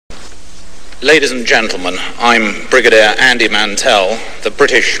Ladies and gentlemen, I'm Brigadier Andy Mantell, the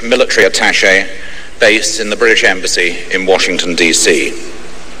British military attaché based in the British Embassy in Washington, D.C.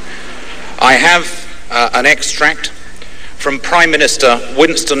 I have an extract from Prime Minister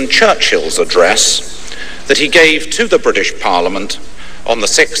Winston Churchill's address that he gave to the British Parliament on the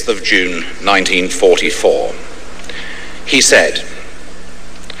 6th of June 1944. He said,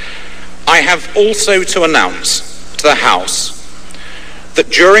 "I have also to announce to the House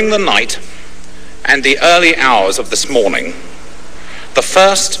that during the night and the early hours of this morning, the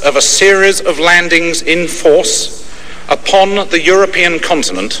first of a series of landings in force upon the European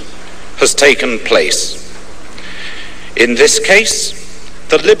continent has taken place. In this case,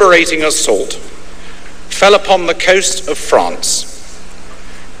 the liberating assault fell upon the coast of France,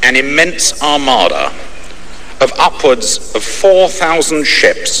 an immense armada of upwards of 4,000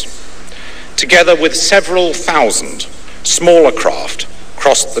 ships, together with several thousand smaller craft,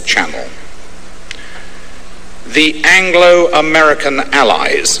 crossed the Channel. The Anglo-American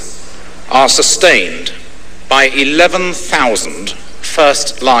allies are sustained by 11,000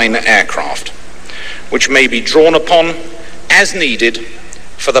 first-line aircraft, which may be drawn upon as needed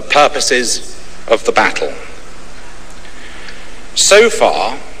for the purposes of the battle. So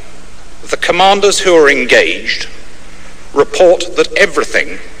far, the commanders who are engaged report that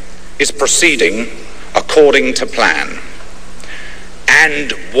everything is proceeding according to plan.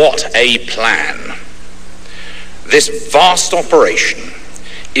 And what a plan! This vast operation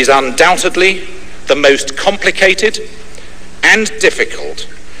is undoubtedly the most complicated and difficult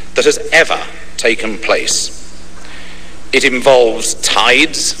that has ever taken place. It involves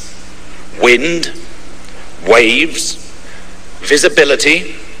tides, wind, waves,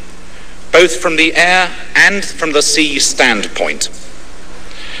 visibility, both from the air and from the sea standpoint,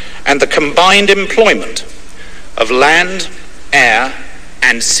 and the combined employment of land, air,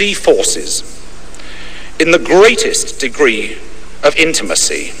 and sea forces in the greatest degree of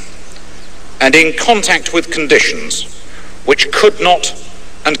intimacy and in contact with conditions which could not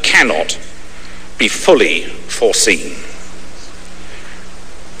and cannot be fully foreseen.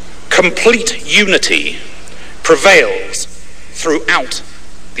 Complete unity prevails throughout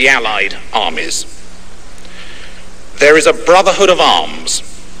the Allied armies. There is a brotherhood of arms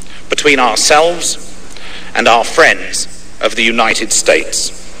between ourselves and our friends of the United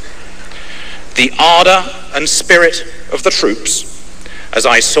States. The ardor and spirit of the troops, as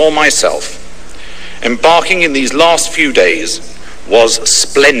I saw myself, embarking in these last few days, was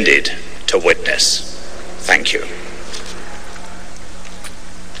splendid to witness. Thank you.